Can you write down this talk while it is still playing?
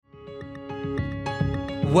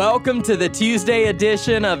Welcome to the Tuesday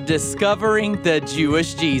edition of Discovering the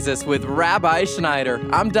Jewish Jesus with Rabbi Schneider.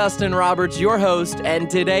 I'm Dustin Roberts, your host, and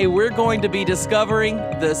today we're going to be discovering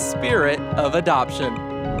the spirit of adoption.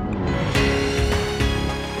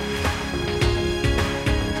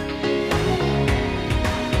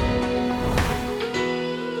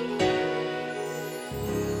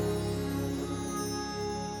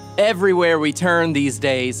 Everywhere we turn these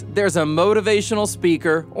days, there's a motivational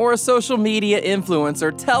speaker or a social media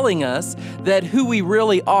influencer telling us that who we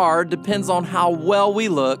really are depends on how well we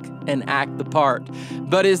look and act the part.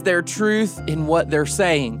 But is there truth in what they're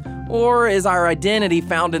saying? Or is our identity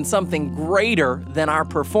found in something greater than our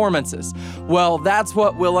performances? Well, that's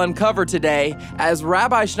what we'll uncover today as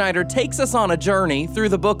Rabbi Schneider takes us on a journey through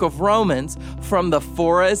the book of Romans from the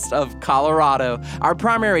forest of Colorado. Our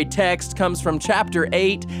primary text comes from chapter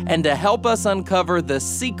 8, and to help us uncover the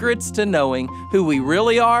secrets to knowing who we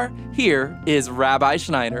really are, here is Rabbi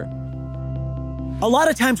Schneider. A lot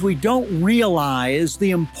of times we don't realize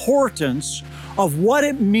the importance of what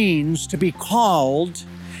it means to be called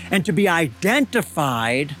and to be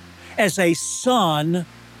identified as a son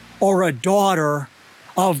or a daughter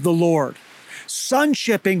of the Lord.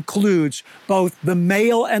 Sonship includes both the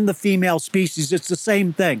male and the female species. It's the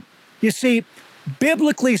same thing. You see,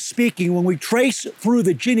 biblically speaking, when we trace through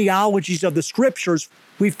the genealogies of the scriptures,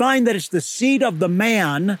 we find that it's the seed of the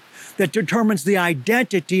man that determines the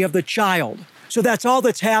identity of the child. So that's all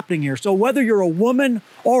that's happening here. So whether you're a woman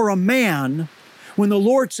or a man, when the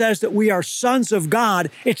Lord says that we are sons of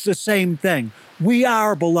God, it's the same thing. We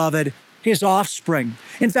are, beloved, His offspring.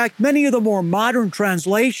 In fact, many of the more modern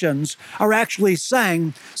translations are actually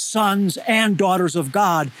saying sons and daughters of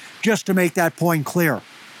God, just to make that point clear.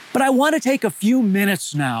 But I want to take a few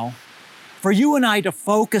minutes now for you and I to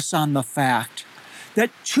focus on the fact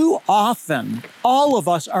that too often all of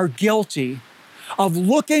us are guilty of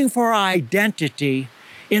looking for our identity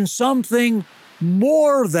in something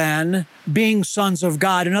more than being sons of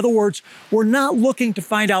God. In other words, we're not looking to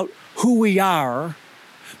find out who we are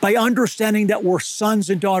by understanding that we're sons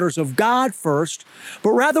and daughters of God first,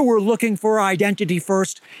 but rather we're looking for our identity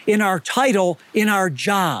first in our title, in our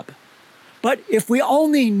job. But if we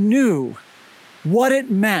only knew what it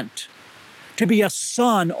meant to be a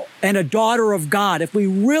son and a daughter of God, if we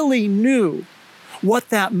really knew what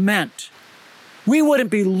that meant, we wouldn't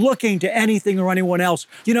be looking to anything or anyone else.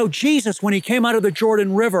 You know, Jesus, when he came out of the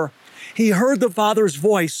Jordan River, he heard the Father's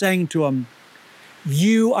voice saying to him,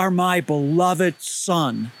 "You are my beloved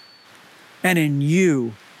Son, and in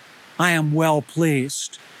you I am well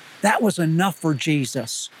pleased." That was enough for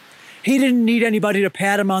Jesus. He didn't need anybody to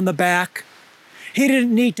pat him on the back. He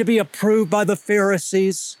didn't need to be approved by the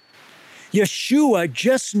Pharisees. Yeshua,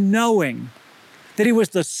 just knowing that he was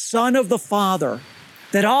the Son of the Father,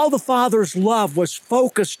 that all the Father's love was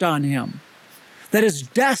focused on him, that his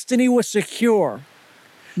destiny was secure,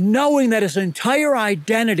 knowing that his entire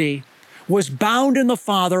identity was bound in the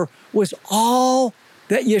Father, was all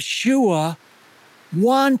that Yeshua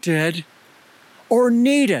wanted or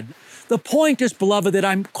needed. The point is, beloved, that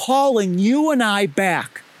I'm calling you and I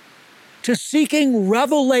back to seeking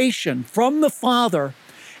revelation from the Father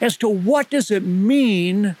as to what does it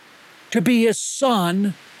mean to be his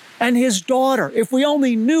son and his daughter. If we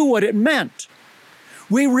only knew what it meant.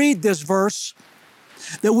 We read this verse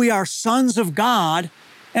that we are sons of God,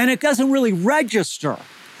 and it doesn't really register.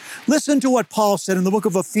 Listen to what Paul said in the book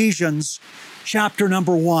of Ephesians, chapter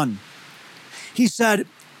number 1. He said,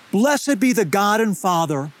 "Blessed be the God and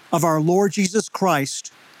Father of our Lord Jesus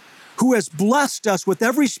Christ, who has blessed us with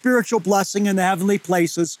every spiritual blessing in the heavenly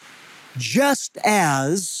places, just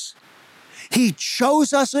as He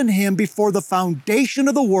chose us in Him before the foundation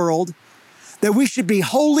of the world, that we should be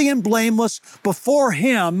holy and blameless before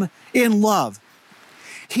Him in love.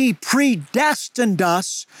 He predestined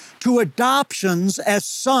us to adoptions as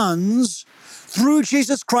sons through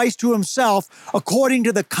Jesus Christ to Himself, according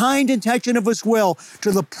to the kind intention of His will,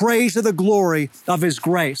 to the praise of the glory of His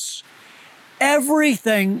grace."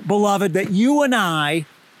 Everything, beloved, that you and I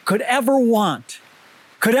could ever want,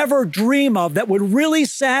 could ever dream of, that would really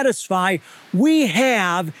satisfy, we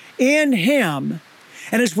have in Him.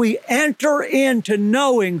 And as we enter into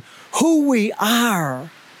knowing who we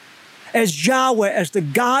are as Yahweh, as the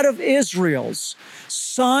God of Israel's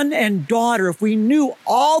son and daughter, if we knew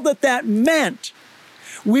all that that meant,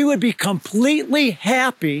 we would be completely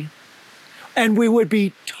happy and we would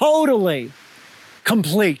be totally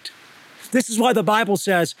complete. This is why the Bible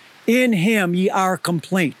says, "In Him ye are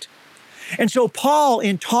complete." And so Paul,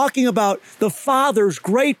 in talking about the Father's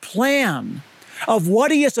great plan of what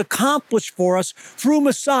He has accomplished for us through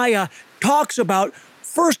Messiah, talks about,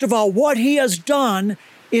 first of all, what He has done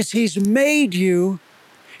is He's made you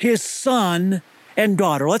His son and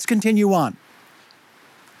daughter. Let's continue on.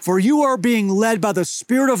 For you are being led by the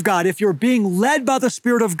Spirit of God. If you're being led by the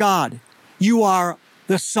Spirit of God, you are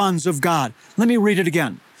the sons of God. Let me read it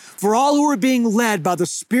again. For all who are being led by the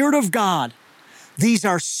Spirit of God, these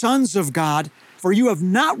are sons of God. For you have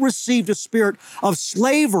not received a spirit of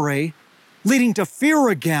slavery, leading to fear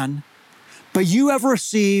again, but you have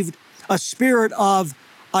received a spirit of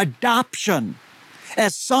adoption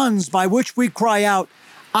as sons, by which we cry out,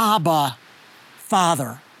 Abba,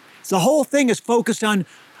 Father. The whole thing is focused on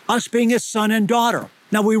us being His son and daughter.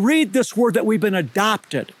 Now we read this word that we've been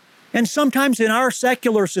adopted. And sometimes in our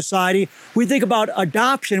secular society, we think about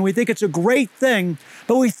adoption, we think it's a great thing,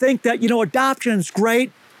 but we think that, adoption is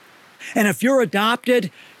great. And if you're adopted,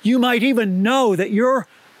 you might even know that your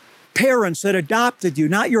parents that adopted you,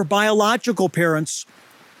 not your biological parents,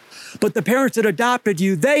 but the parents that adopted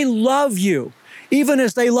you, they love you, even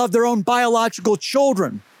as they love their own biological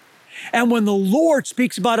children. And when the Lord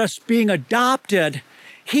speaks about us being adopted,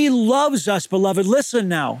 He loves us, beloved. Listen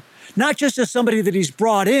now, not just as somebody that He's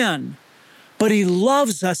brought in, but He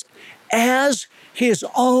loves us as His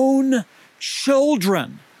own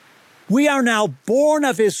children. We are now born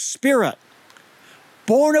of His Spirit,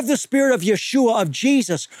 born of the Spirit of Yeshua, of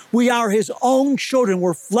Jesus. We are His own children.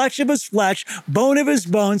 We're flesh of His flesh, bone of His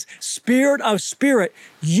bones, spirit of spirit.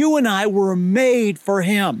 You and I were made for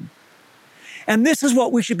Him. And this is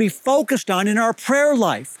what we should be focused on in our prayer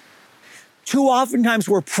life. Too oftentimes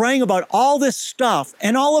we're praying about all this stuff,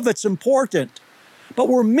 and all of it's important, but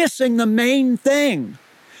we're missing the main thing,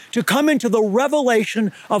 to come into the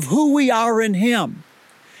revelation of who we are in Him.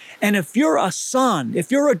 And if you're a son,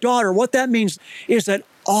 if you're a daughter, what that means is that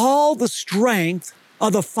all the strength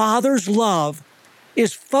of the Father's love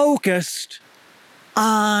is focused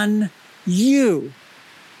on you.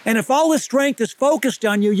 And if all the strength is focused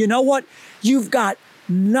on you, you know what? You've got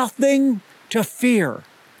nothing to fear.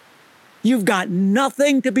 You've got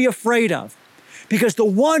nothing to be afraid of, because the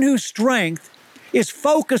one whose strength is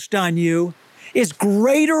focused on you is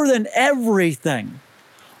greater than everything.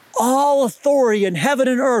 All authority in heaven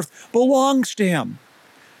and earth belongs to Him.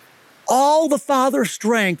 All the Father's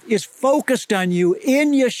strength is focused on you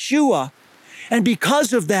in Yeshua, and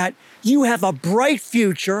because of that, you have a bright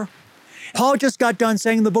future. Paul just got done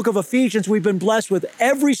saying in the book of Ephesians, we've been blessed with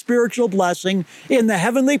every spiritual blessing in the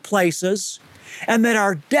heavenly places, and that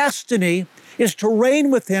our destiny is to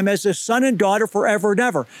reign with Him as His son and daughter forever and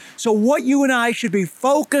ever. So what you and I should be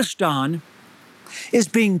focused on is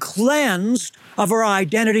being cleansed of our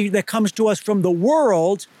identity that comes to us from the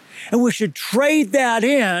world, and we should trade that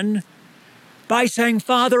in by saying,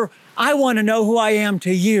 Father, I want to know who I am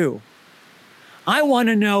to You. I want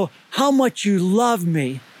to know how much You love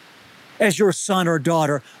me as Your son or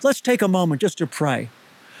daughter. Let's take a moment just to pray.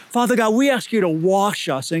 Father God, we ask You to wash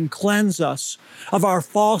us and cleanse us of our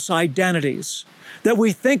false identities, that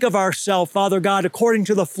we think of ourselves, Father God, according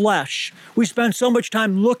to the flesh. We spend so much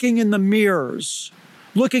time looking in the mirrors,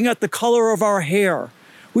 looking at the color of our hair.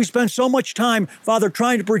 We spend so much time, Father,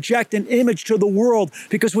 trying to project an image to the world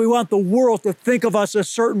because we want the world to think of us a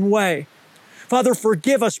certain way. Father,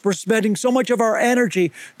 forgive us for spending so much of our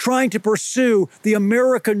energy trying to pursue the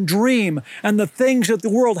American dream and the things that the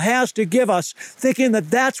world has to give us, thinking that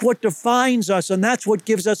that's what defines us and that's what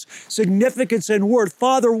gives us significance and worth.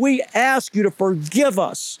 Father, we ask You to forgive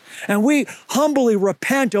us, and we humbly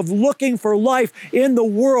repent of looking for life in the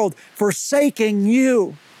world, forsaking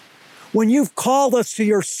You when You've called us to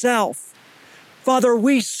Yourself. Father,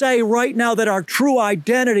 we say right now that our true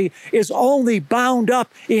identity is only bound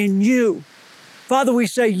up in You. Father, we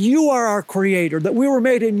say You are our Creator, that we were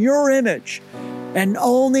made in Your image, and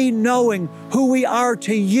only knowing who we are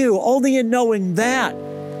to You, only in knowing that,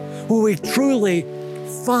 will we truly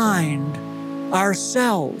find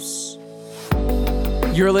ourselves.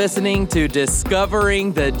 You're listening to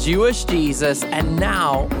Discovering the Jewish Jesus, and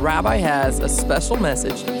now Rabbi has a special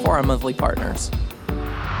message for our monthly partners.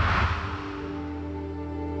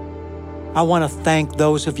 I want to thank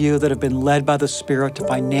those of you that have been led by the Spirit to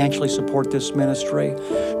financially support this ministry.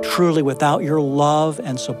 Truly, without your love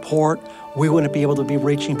and support, we wouldn't be able to be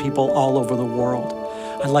reaching people all over the world.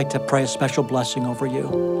 I'd like to pray a special blessing over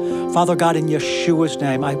you. Father God, in Yeshua's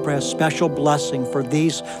name, I pray a special blessing for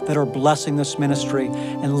these that are blessing this ministry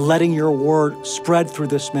and letting Your word spread through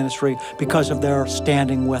this ministry because of their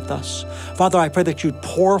standing with us. Father, I pray that You'd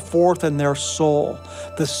pour forth in their soul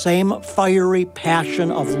the same fiery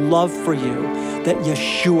passion of love for You that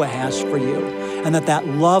Yeshua has for You, and that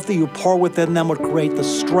love that You pour within them would create the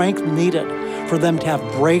strength needed for them to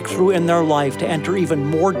have breakthrough in their life, to enter even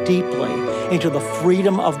more deeply into the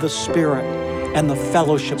freedom of the Spirit and the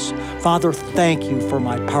fellowships. Father, thank you for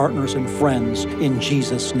my partners and friends in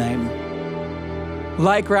Jesus' name.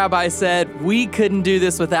 Like Rabbi said, we couldn't do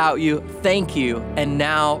this without you. Thank you. And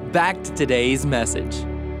now back to today's message.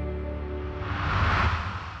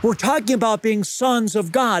 We're talking about being sons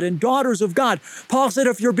of God and daughters of God. Paul said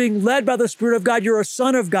if you're being led by the Spirit of God, you're a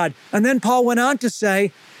son of God. And then Paul went on to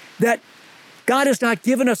say that God has not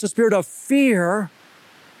given us a spirit of fear,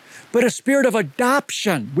 but a spirit of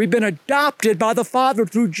adoption. We've been adopted by the Father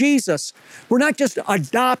through Jesus. We're not just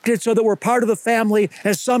adopted so that we're part of the family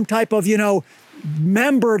as some type of,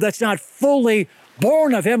 member that's not fully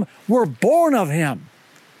born of Him. We're born of Him.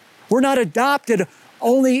 We're not adopted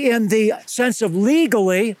only in the sense of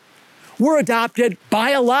legally. We're adopted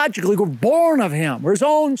biologically. We're born of Him. We're His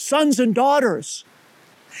own sons and daughters.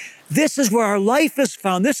 This is where our life is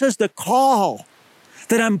found. This is the call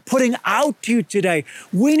that I'm putting out to you today.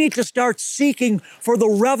 We need to start seeking for the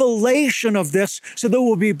revelation of this so that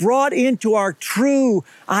we'll be brought into our true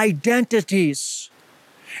identities.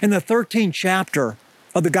 In the 13th chapter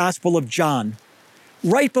of the Gospel of John,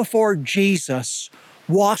 right before Jesus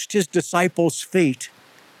washed His disciples' feet,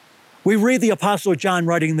 we read the Apostle John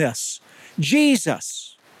writing this: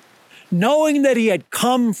 Jesus, knowing that He had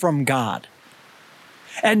come from God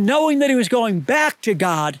and knowing that He was going back to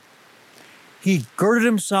God, He girded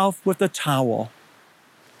Himself with a towel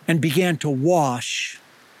and began to wash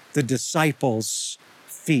the disciples'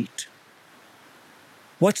 feet.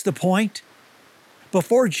 What's the point?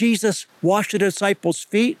 Before Jesus washed the disciples'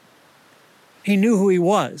 feet, He knew who He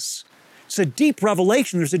was. It's a deep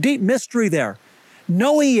revelation. There's a deep mystery there.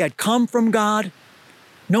 Knowing He had come from God,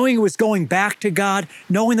 knowing He was going back to God,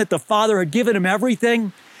 knowing that the Father had given Him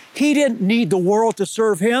everything, He didn't need the world to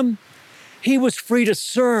serve Him. He was free to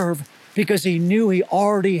serve because He knew He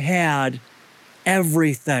already had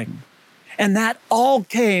everything. And that all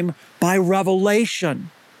came by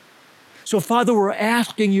revelation. So, Father, we're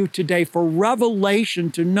asking you today for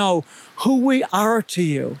revelation to know who we are to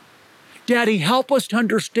you. Daddy, help us to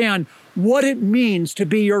understand what it means to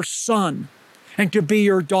be your son and to be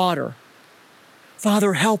your daughter.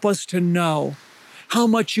 Father, help us to know how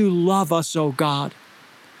much you love us, oh God.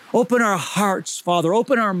 Open our hearts, Father.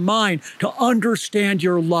 Open our mind to understand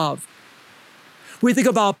your love. We think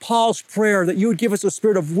about Paul's prayer that you would give us a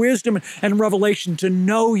spirit of wisdom and revelation to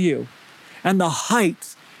know you and the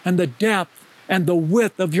height and the depth and the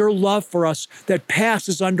width of your love for us that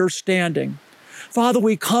passes understanding. Father,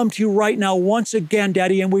 we come to you right now once again,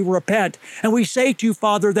 Daddy, and we repent. And we say to you,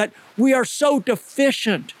 Father, that we are so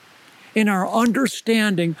deficient in our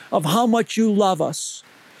understanding of how much you love us.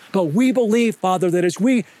 But we believe, Father, that as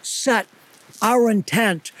we set our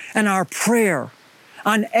intent and our prayer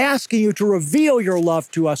on asking you to reveal your love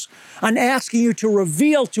to us, on asking you to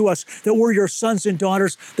reveal to us that we're your sons and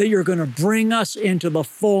daughters, that you're going to bring us into the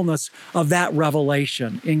fullness of that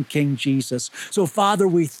revelation in King Jesus. So, Father,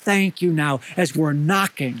 we thank you now as we're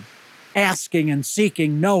knocking, asking and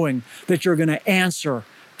seeking, knowing that you're going to answer,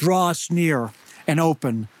 draw us near, and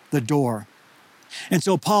open the door. And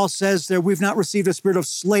so Paul says there, we've not received a spirit of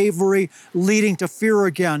slavery leading to fear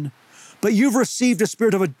again, but you've received a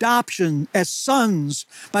spirit of adoption as sons,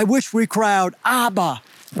 by which we cry out, Abba,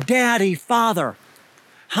 Daddy, Father.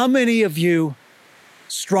 How many of you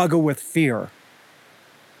struggle with fear?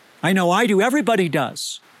 I know I do. Everybody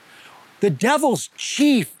does. The devil's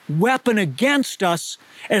chief weapon against us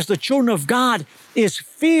as the children of God is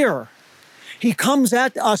fear. He comes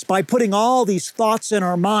at us by putting all these thoughts in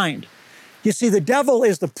our mind. You see, the devil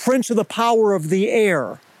is the prince of the power of the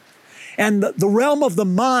air. And the realm of the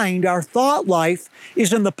mind, our thought life,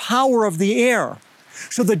 is in the power of the air.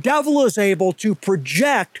 So the devil is able to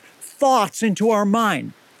project thoughts into our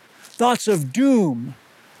mind. Thoughts of doom,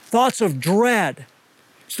 thoughts of dread.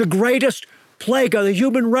 It's the greatest plague of the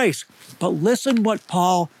human race. But listen what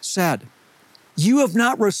Paul said. You have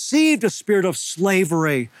not received a spirit of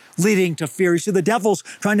slavery leading to fear. You see, the devil's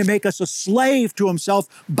trying to make us a slave to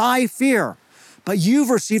himself by fear. But you've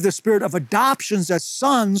received the spirit of adoptions as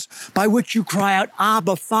sons, by which you cry out,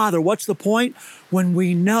 Abba, Father. What's the point? When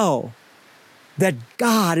we know that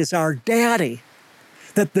God is our daddy,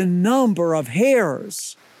 that the number of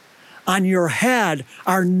hairs on your head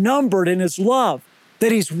are numbered in his love,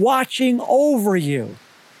 that he's watching over you,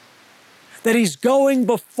 that he's going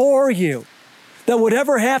before you, that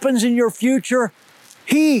whatever happens in your future,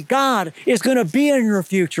 he, God, is going to be in your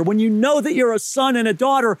future. When you know that you're a son and a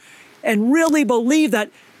daughter, and really believe that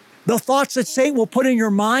the thoughts that Satan will put in your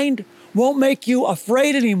mind won't make you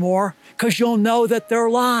afraid anymore, because you'll know that they're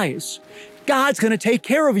lies. God's going to take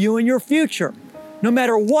care of you in your future. No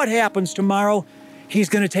matter what happens tomorrow, he's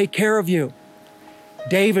going to take care of you.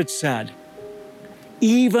 David said,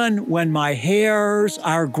 even when my hairs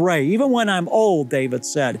are gray, even when I'm old, David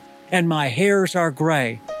said, and my hairs are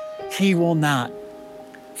gray, He will not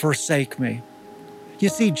forsake me. You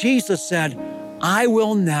see, Jesus said, I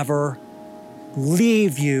will never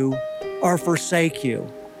leave you or forsake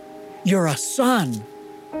you. You're a son.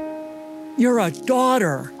 You're a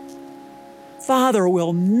daughter. Father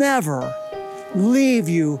will never leave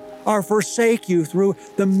you or forsake you through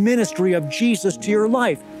the ministry of Jesus to your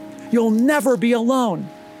life. You'll never be alone.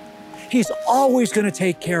 He's always going to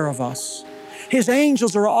take care of us. His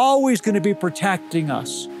angels are always going to be protecting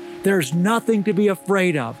us. There's nothing to be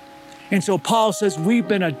afraid of. And so Paul says, we've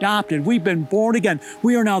been adopted. We've been born again.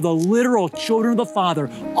 We are now the literal children of the Father.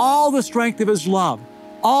 All the strength of His love,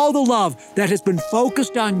 all the love that has been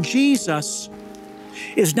focused on Jesus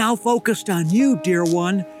is now focused on you, dear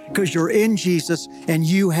one, because you're in Jesus and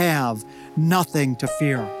you have nothing to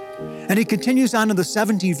fear. And he continues on in the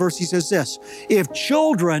 17th verse. He says this, if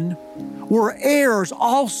children were heirs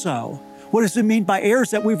also. What does it mean by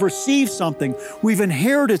heirs? That we've received something. We've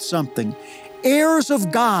inherited something. Heirs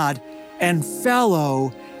of God and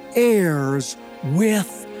fellow heirs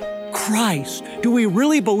with Christ. Do we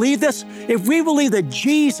really believe this? If we believe that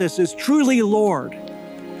Jesus is truly Lord,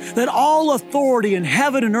 that all authority in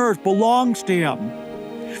heaven and earth belongs to Him,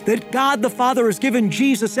 that God the Father has given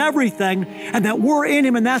Jesus everything, and that we're in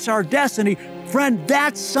Him and that's our destiny, friend,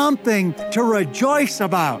 that's something to rejoice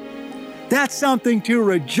about. That's something to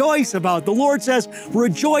rejoice about. The Lord says,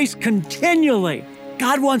 rejoice continually.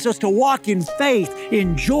 God wants us to walk in faith,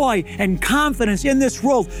 in joy, and confidence in this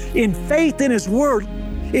world, in faith in His Word.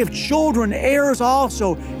 If children, heirs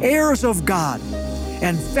also, heirs of God,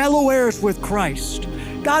 and fellow heirs with Christ.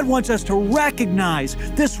 God wants us to recognize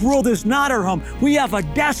this world is not our home. We have a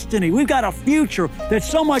destiny. We've got a future that's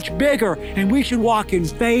so much bigger, and we should walk in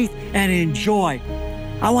faith and in joy.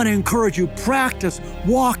 I want to encourage you, practice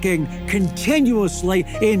walking continuously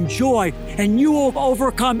in joy, and you will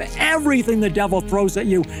overcome everything the devil throws at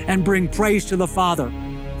you and bring praise to the Father.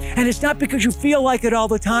 And it's not because you feel like it all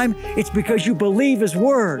the time, it's because you believe His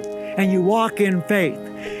Word and you walk in faith.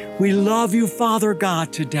 We love you, Father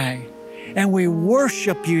God, today, and we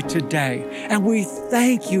worship you today, and we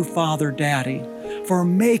thank you, Father Daddy, for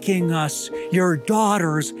making us your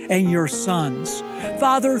daughters and your sons.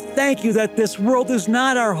 Father, thank you that this world is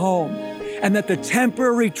not our home, and that the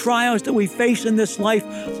temporary trials that we face in this life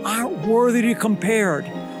aren't worthy to be compared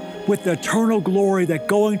with the eternal glory that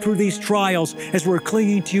going through these trials as we're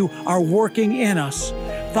clinging to you are working in us.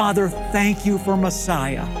 Father, thank you for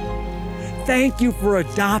Messiah. Thank you for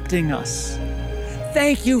adopting us.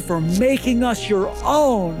 Thank you for making us your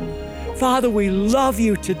own. Father, we love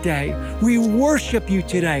you today. We worship you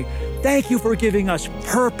today. Thank you for giving us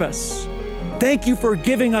purpose. Thank you for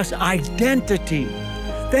giving us identity.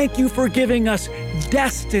 Thank you for giving us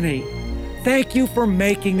destiny. Thank you for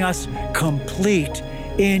making us complete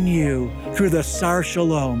in you through the Sar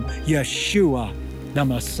Shalom, Yeshua, the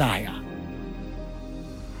Messiah.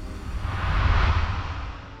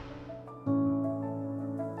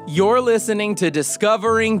 You're listening to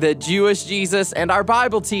Discovering the Jewish Jesus, and our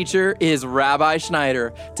Bible teacher is Rabbi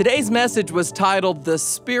Schneider. Today's message was titled The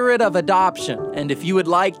Spirit of Adoption, and if you would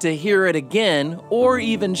like to hear it again, or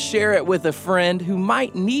even share it with a friend who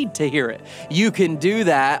might need to hear it, you can do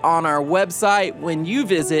that on our website when you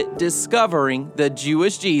visit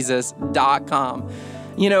discoveringthejewishjesus.com.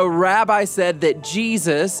 You know, Rabbi said that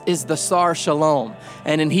Jesus is the Sar Shalom,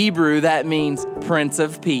 and in Hebrew that means Prince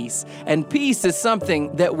of Peace. And peace is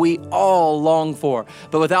something that we all long for,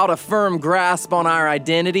 but without a firm grasp on our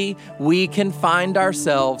identity, we can find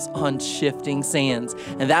ourselves on shifting sands.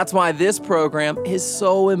 And that's why this program is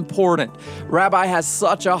so important. Rabbi has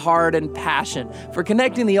such a heart and passion for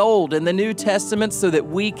connecting the Old and the New Testament so that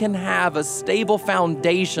we can have a stable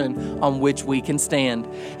foundation on which we can stand.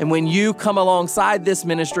 And when you come alongside this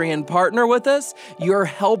ministry and partner with us, you're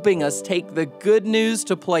helping us take the good news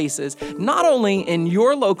to places, not only in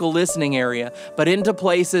your local listening area, but into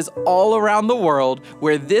places all around the world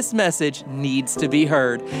where this message needs to be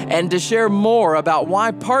heard. And to share more about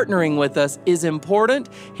why partnering with us is important,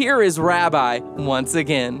 here is Rabbi once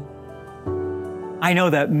again. I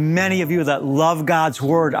know that many of you that love God's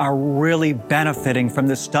Word are really benefiting from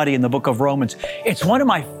this study in the book of Romans. It's one of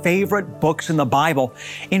my favorite books in the Bible.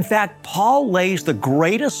 In fact, Paul lays the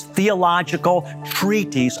greatest theological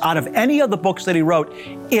treatise out of any of the books that he wrote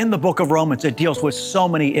in the book of Romans. It deals with so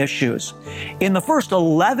many issues. In the first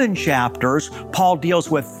 11 chapters, Paul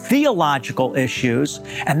deals with theological issues,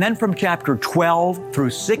 and then from chapter 12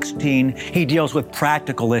 through 16, he deals with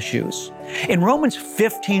practical issues. In Romans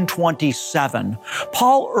 15:27,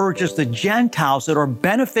 Paul urges the Gentiles that are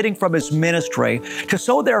benefiting from his ministry to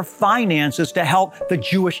sow their finances to help the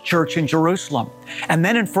Jewish church in Jerusalem. And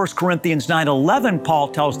then in 1 Corinthians 9:11, Paul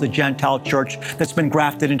tells the Gentile church that's been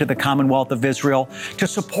grafted into the Commonwealth of Israel to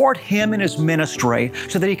support him in his ministry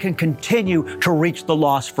so that he can continue to reach the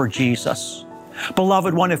lost for Jesus.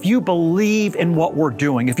 Beloved one, if you believe in what we're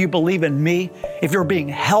doing, if you believe in me, if you're being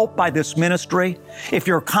helped by this ministry, if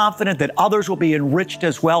you're confident that others will be enriched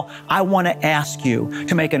as well, I want to ask you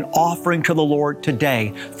to make an offering to the Lord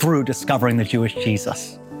today through Discovering the Jewish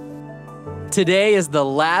Jesus. Today is the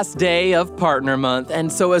last day of Partner Month,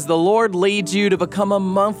 and so as the Lord leads you to become a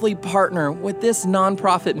monthly partner with this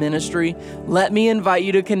nonprofit ministry, let me invite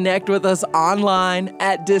you to connect with us online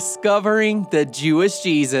at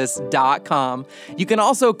discoveringthejewishjesus.com. You can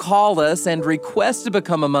also call us and request to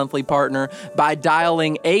become a monthly partner by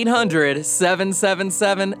dialing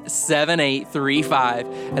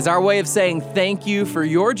 800-777-7835. As our way of saying thank you for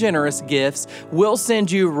your generous gifts, we'll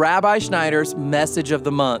send you Rabbi Schneider's Message of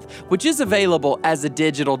the Month, which is available as a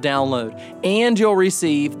digital download, and you'll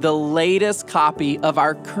receive the latest copy of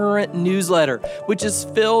our current newsletter, which is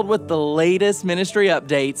filled with the latest ministry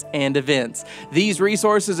updates and events. These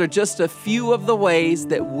resources are just a few of the ways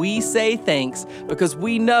that we say thanks because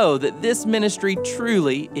we know that this ministry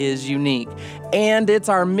truly is unique. And it's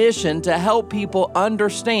our mission to help people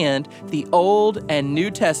understand the Old and New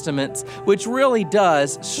Testaments, which really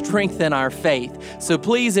does strengthen our faith. So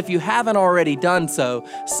please, if you haven't already done so,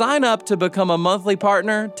 sign up to become a monthly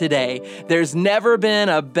partner today. There's never been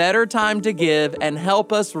a better time to give and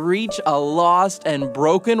help us reach a lost and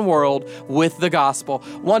broken world with the gospel.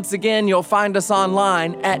 Once again, you'll find us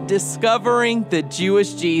online at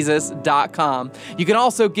discoveringthejewishjesus.com. You can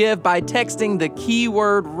also give by texting the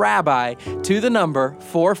keyword rabbi to the number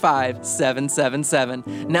 45777.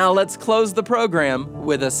 Now let's close the program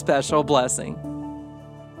with a special blessing.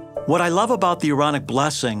 What I love about the Aaronic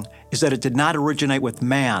blessing is that it did not originate with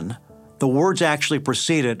man. The words actually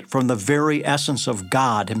proceeded from the very essence of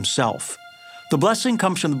God himself. The blessing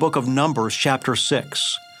comes from the book of Numbers, chapter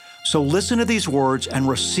 6. So listen to these words and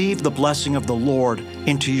receive the blessing of the Lord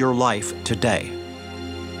into your life today.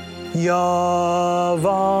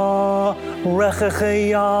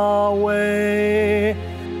 Yavarechecha Yahweh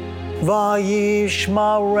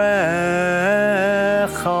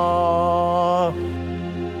vayishmarecha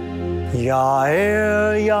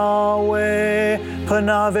Ya'er Yahweh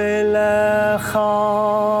panav elecha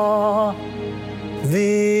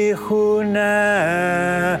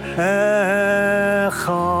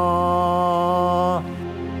vichunecha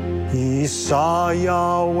Yisa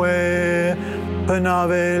Yahweh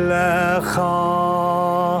panav elecha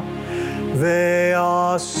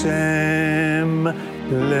ve'asem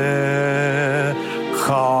lecha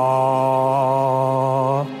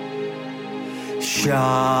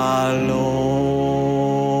Shalom.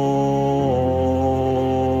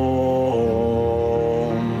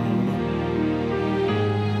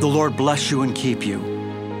 The Lord bless you and keep you.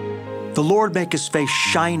 The Lord make his face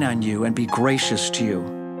shine on you and be gracious to you.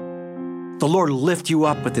 The Lord lift you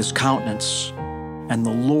up with his countenance, and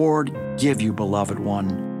the Lord give you, beloved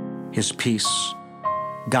one, his peace.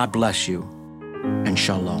 God bless you, and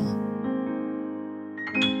shalom.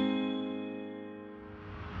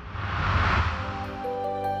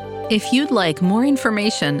 If you'd like more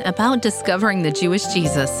information about Discovering the Jewish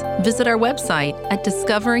Jesus, visit our website at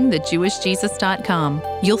discoveringthejewishjesus.com.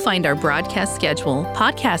 You'll find our broadcast schedule,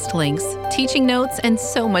 podcast links, teaching notes, and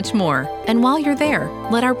so much more. And while you're there,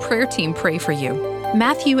 let our prayer team pray for you.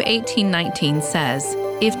 Matthew 18:19 says,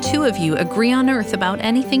 "If two of you agree on earth about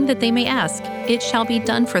anything that they may ask, it shall be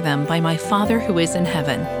done for them by my Father who is in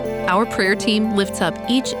heaven." Our prayer team lifts up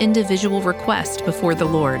each individual request before the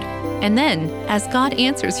Lord. And then, as God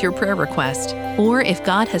answers your prayer request, or if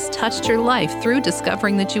God has touched your life through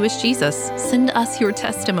Discovering the Jewish Jesus, send us your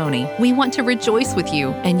testimony. We want to rejoice with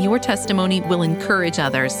you, and your testimony will encourage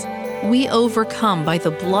others. We overcome by the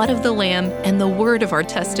blood of the Lamb and the word of our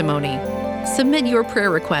testimony. Submit your prayer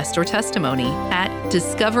request or testimony at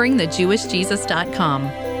discoveringthejewishjesus.com.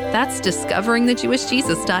 That's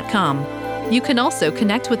discoveringthejewishjesus.com. You can also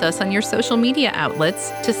connect with us on your social media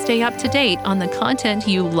outlets to stay up to date on the content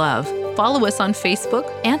you love. Follow us on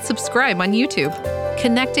Facebook and subscribe on YouTube.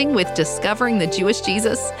 Connecting with Discovering the Jewish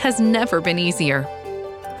Jesus has never been easier.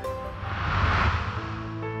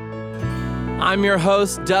 I'm your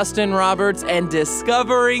host, Dustin Roberts, and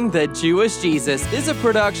Discovering the Jewish Jesus is a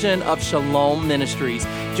production of Shalom Ministries.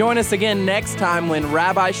 Join us again next time when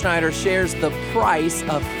Rabbi Schneider shares the price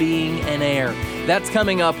of being an heir. That's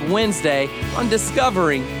coming up Wednesday on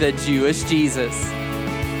Discovering the Jewish Jesus.